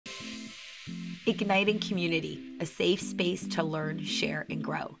igniting community, a safe space to learn, share, and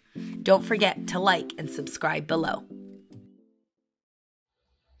grow. Don't forget to like and subscribe below.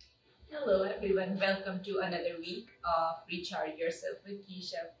 Hello everyone, welcome to another week of Recharge Yourself with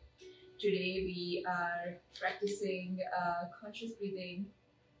Kesha. Today we are practicing conscious breathing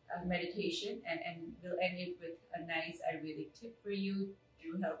meditation and we'll end it with a nice Ayurvedic tip for you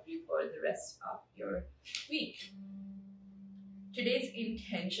to help you for the rest of your week. Today's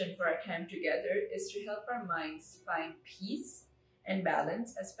intention for our time together is to help our minds find peace and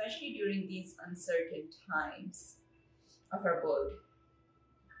balance, especially during these uncertain times of our world.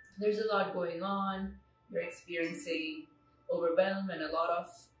 There's a lot going on. We're experiencing overwhelm and a lot of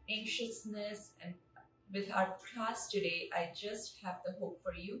anxiousness. And with our class today, I just have the hope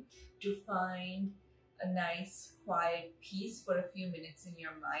for you to find a nice, quiet peace for a few minutes in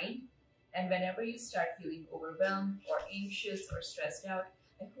your mind. And whenever you start feeling overwhelmed or anxious or stressed out,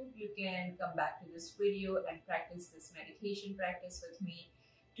 I hope you can come back to this video and practice this meditation practice with me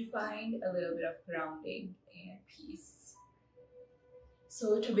to find a little bit of grounding and peace.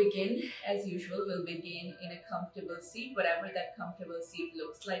 So to begin, as usual, we'll begin in a comfortable seat, whatever that comfortable seat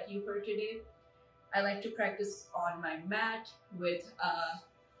looks like you for today. I like to practice on my mat with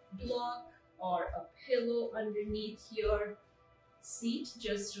a block or a pillow underneath your seat,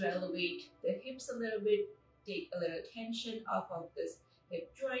 just to elevate the hips a little bit, take a little tension off of this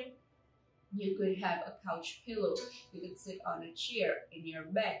hip joint. You could have a couch pillow, you could sit on a chair in your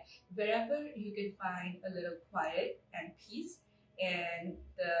bed, wherever you can find a little quiet and peace, and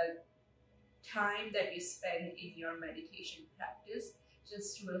the time that you spend in your meditation practice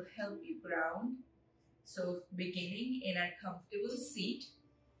just will help you ground. So beginning in a comfortable seat,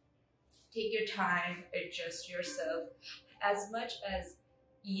 take your time, adjust yourself. As much as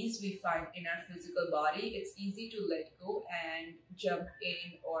ease we find in our physical body, it's easy to let go and jump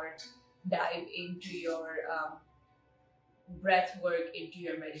in or dive into your breath work, into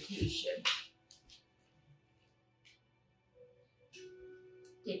your meditation.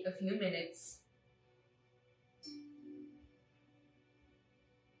 Take a few minutes.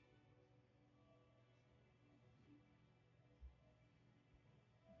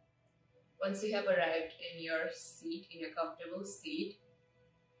 Once you have arrived in your seat, in your comfortable seat,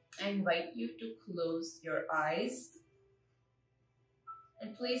 I invite you to close your eyes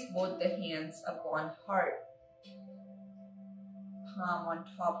and place both the hands upon heart. Palm on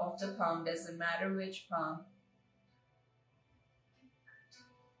top of the palm, doesn't matter which palm.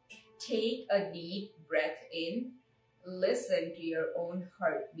 Take a deep breath in. Listen to your own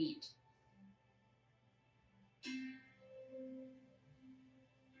heartbeat.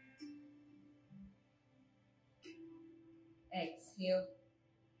 Exhale.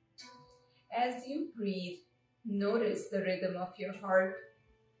 As you breathe, notice the rhythm of your heart.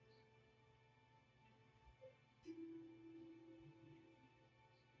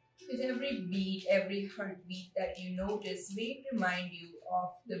 With every beat, every heartbeat that you notice, may it remind you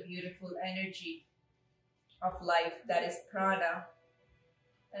of the beautiful energy of life that is prana,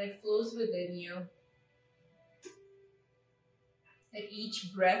 and it flows within you. Let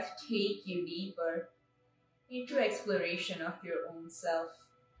each breath take you deeper into exploration of your own self.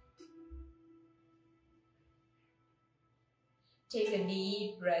 Take a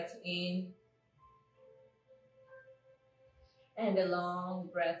deep breath in and a long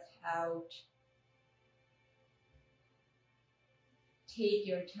breath out. Take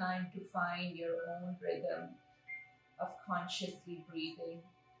your time to find your own rhythm of consciously breathing.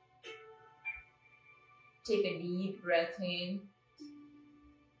 Take a deep breath in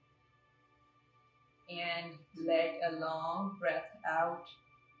and let a long breath out.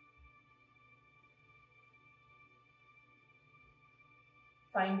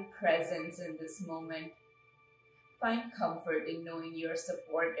 Find presence in this moment. Find comfort in knowing you're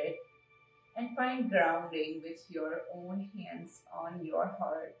supported, and find grounding with your own hands on your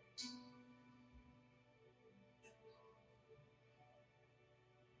heart.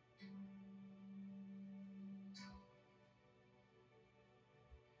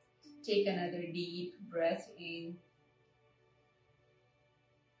 Take another deep breath in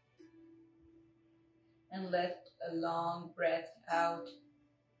and let a long breath out.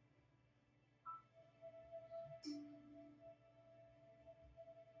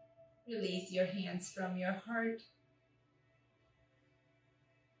 Release your hands from your heart.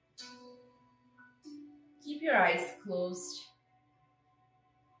 Keep your eyes closed.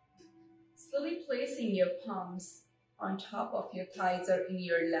 Slowly placing your palms on top of your thighs or in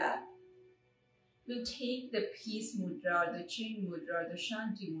your lap. We'll take the peace mudra, the chin mudra, the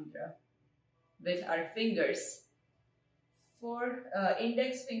shanti mudra with our fingers. For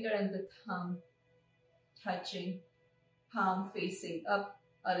index finger and the thumb touching, palm facing up,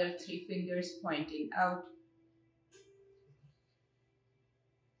 other 3 fingers pointing out.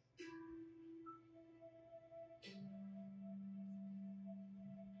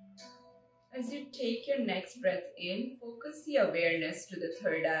 As you take your next breath in, focus the awareness to the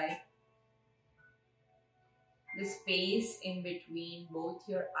third eye, the space in between both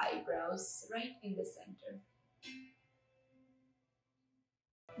your eyebrows, right in the center.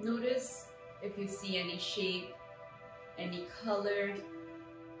 Notice if you see any shape, any color,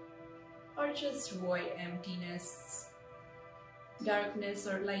 or just void emptiness, darkness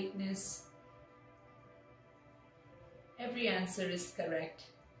or lightness. Every answer is correct.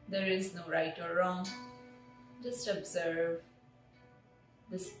 There is no right or wrong. Just observe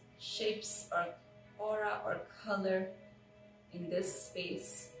the shapes or aura or color in this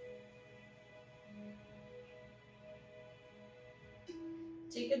space.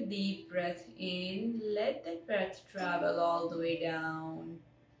 Take a deep breath in. Let that breath travel all the way down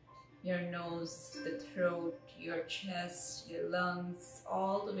your nose, the throat, your chest, your lungs,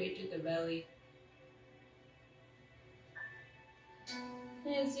 all the way to the belly.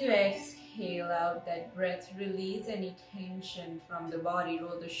 As you exhale out that breath, release any tension from the body.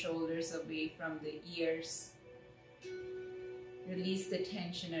 Roll the shoulders away from the ears. Release the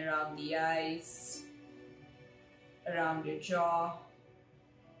tension around the eyes, around your jaw,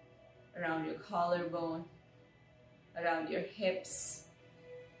 around your collarbone, around your hips.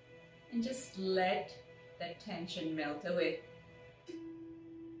 And just let that tension melt away.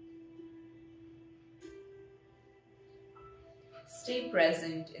 Stay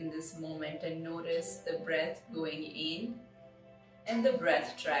present in this moment and notice the breath going in and the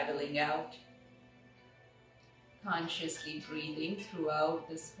breath traveling out. Consciously breathing throughout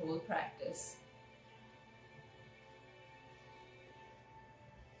this whole practice.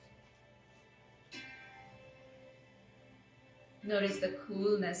 Notice the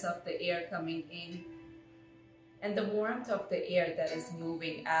coolness of the air coming in and the warmth of the air that is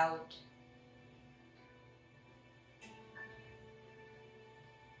moving out.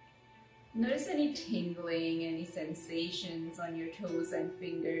 Notice any tingling, any sensations on your toes and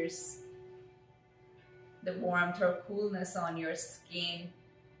fingers, the warmth or coolness on your skin.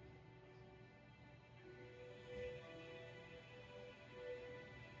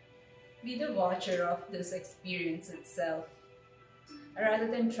 Be the watcher of this experience itself, rather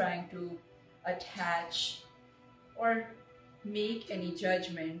than trying to attach or make any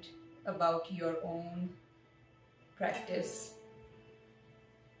judgment about your own practice.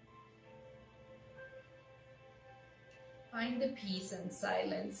 Find the peace and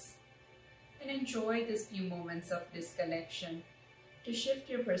silence and enjoy these few moments of disconnection to shift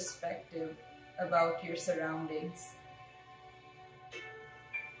your perspective about your surroundings.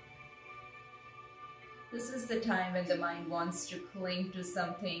 This is the time when the mind wants to cling to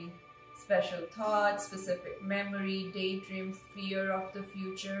something, special thought, specific memory, daydream, fear of the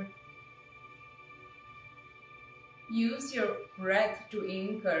future. Use your breath to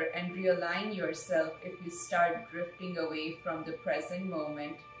anchor and realign yourself if you start drifting away from the present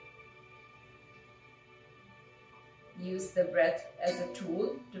moment. Use the breath as a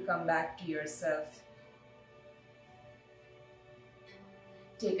tool to come back to yourself.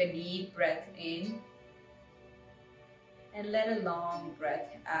 Take a deep breath in and let a long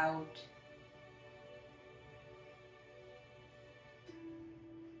breath out.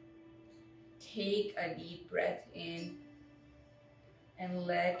 Take a deep breath in and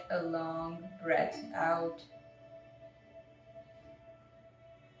let a long breath out.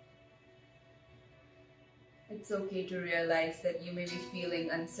 It's okay to realize that you may be feeling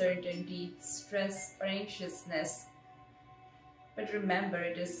uncertainty, stress, or anxiousness. But remember,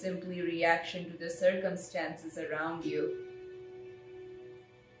 it is simply a reaction to the circumstances around you.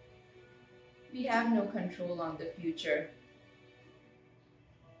 We have no control on the future.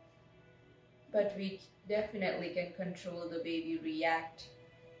 But we definitely can control the way we react.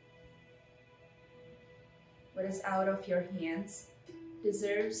 What is out of your hands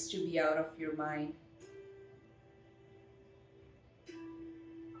deserves to be out of your mind.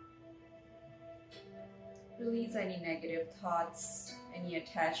 Release any negative thoughts, any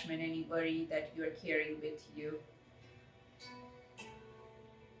attachment, any worry that you are carrying with you.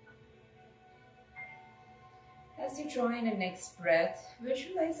 As you draw in a next breath,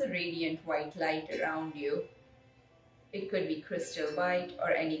 visualize a radiant white light around you. It could be crystal white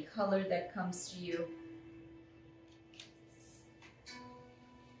or any color that comes to you.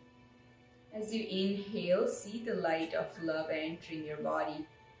 As you inhale, see the light of love entering your body,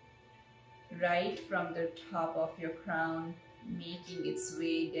 right from the top of your crown making its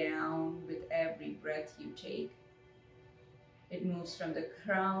way down with every breath you take. It moves from the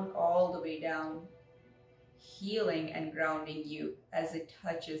crown all the way down, healing and grounding you as it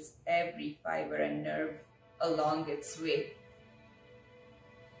touches every fiber and nerve along its way.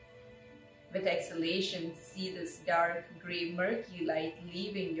 With exhalation, see this dark gray murky light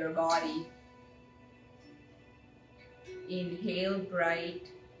leaving your body. Inhale, bright,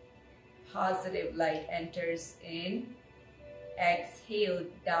 positive light enters in. Exhale,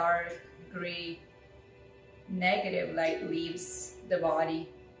 dark gray, negative light leaves the body.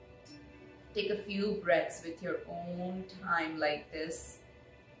 Take a few breaths with your own time like this,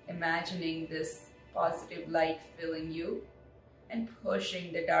 imagining this positive light filling you and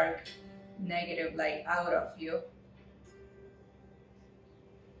pushing the dark negative light out of you.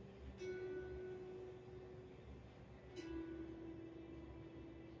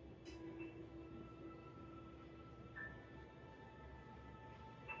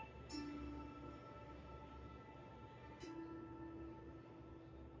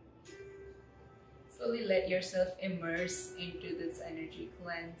 Slowly let yourself immerse into this energy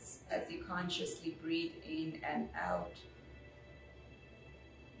cleanse as you consciously breathe in and out.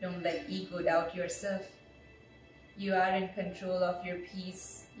 Don't let ego doubt yourself. You are in control of your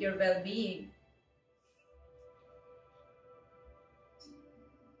peace, your well-being.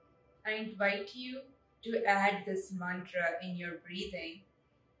 I invite you to add this mantra in your breathing.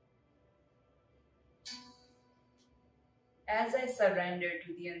 As I surrender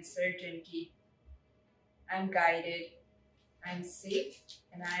to the uncertainty, I'm guided, I'm safe,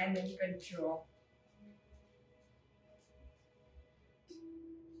 and I am in control.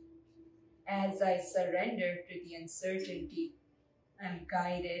 As I surrender to the uncertainty, I'm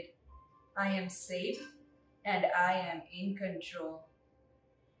guided, I am safe, and I am in control.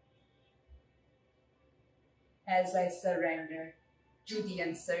 As I surrender to the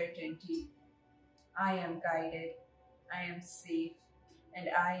uncertainty, I am guided, I am safe, and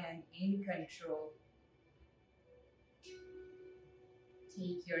I am in control.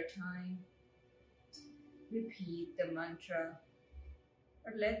 Take your time, repeat the mantra,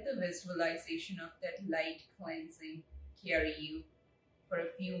 or let the visualization of that light cleansing carry you for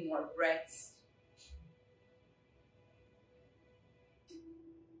a few more breaths.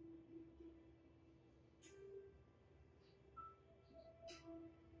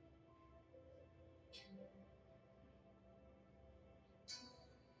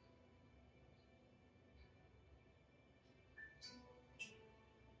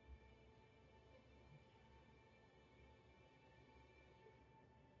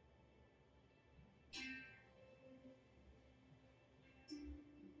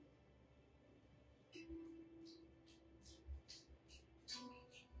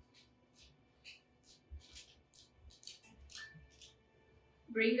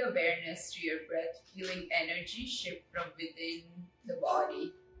 Bring awareness to your breath, feeling energy shift from within the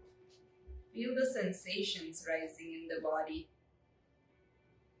body. Feel the sensations rising in the body.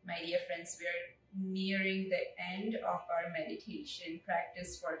 My dear friends, we are nearing the end of our meditation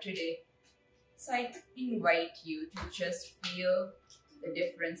practice for today. So I invite you to just feel the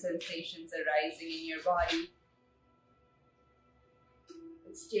different sensations arising in your body.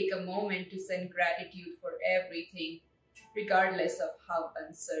 Let's take a moment to send gratitude for everything, regardless of how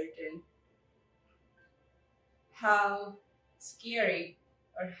uncertain, how scary,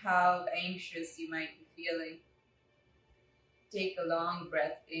 or how anxious you might be feeling. Take a long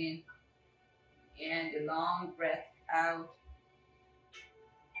breath in and a long breath out.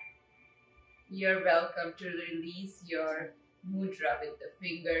 You're welcome to release your mudra with the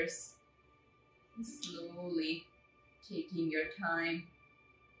fingers. And slowly taking your time.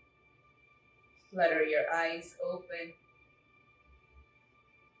 Flutter your eyes open.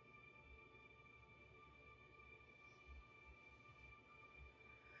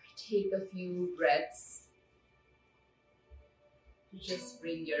 Take a few breaths to just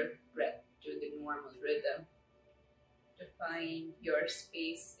bring your breath to the normal rhythm, to find your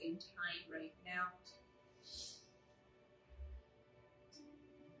space in time right now.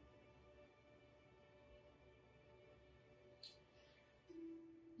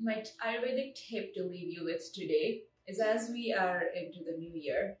 My Ayurvedic tip to leave you with today is, as we are into the new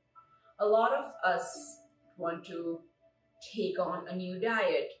year, a lot of us want to take on a new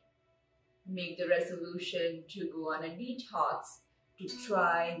diet, make the resolution to go on a detox, to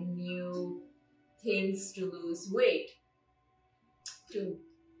try new things to lose weight, to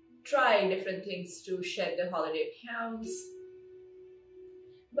try different things to shed the holiday pounds.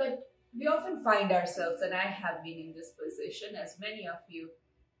 But we often find ourselves, and I have been in this position, as many of you,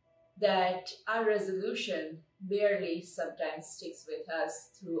 that our resolution barely sometimes sticks with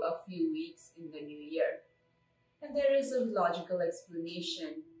us through a few weeks in the new year. And there is a logical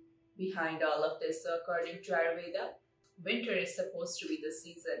explanation behind all of this. So according to Ayurveda, winter is supposed to be the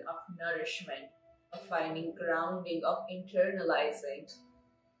season of nourishment, of finding grounding, of internalizing,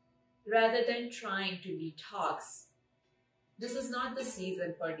 rather than trying to detox. This is not the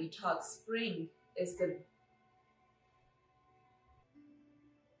season for detox. Spring is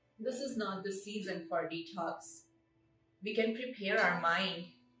This is not the season for detox. We can prepare our mind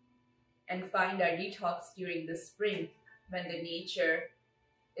and find our detox during the spring when the nature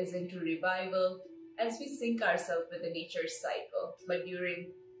is into revival, as we sync ourselves with the nature cycle. But during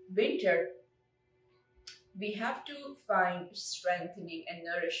winter, we have to find strengthening and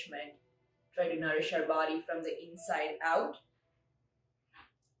nourishment, try to nourish our body from the inside out,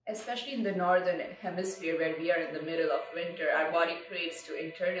 especially in the northern hemisphere where we are in the middle of winter. Our body craves to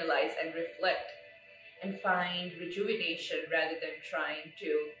internalize and reflect and find rejuvenation rather than trying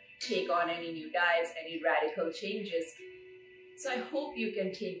to take on any new diets, any radical changes. So I hope you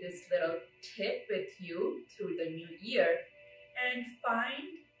can take this little tip with you through the new year and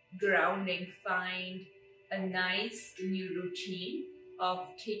find grounding, find a nice new routine of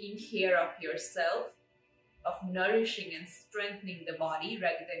taking care of yourself, of nourishing and strengthening the body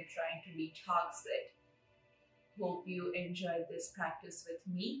rather than trying to detox it. Hope you enjoyed this practice with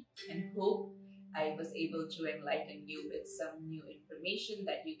me and hope I was able to enlighten you with some new information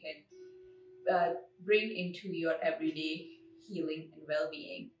that you can bring into your everyday healing and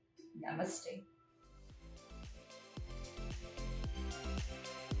well-being. Namaste.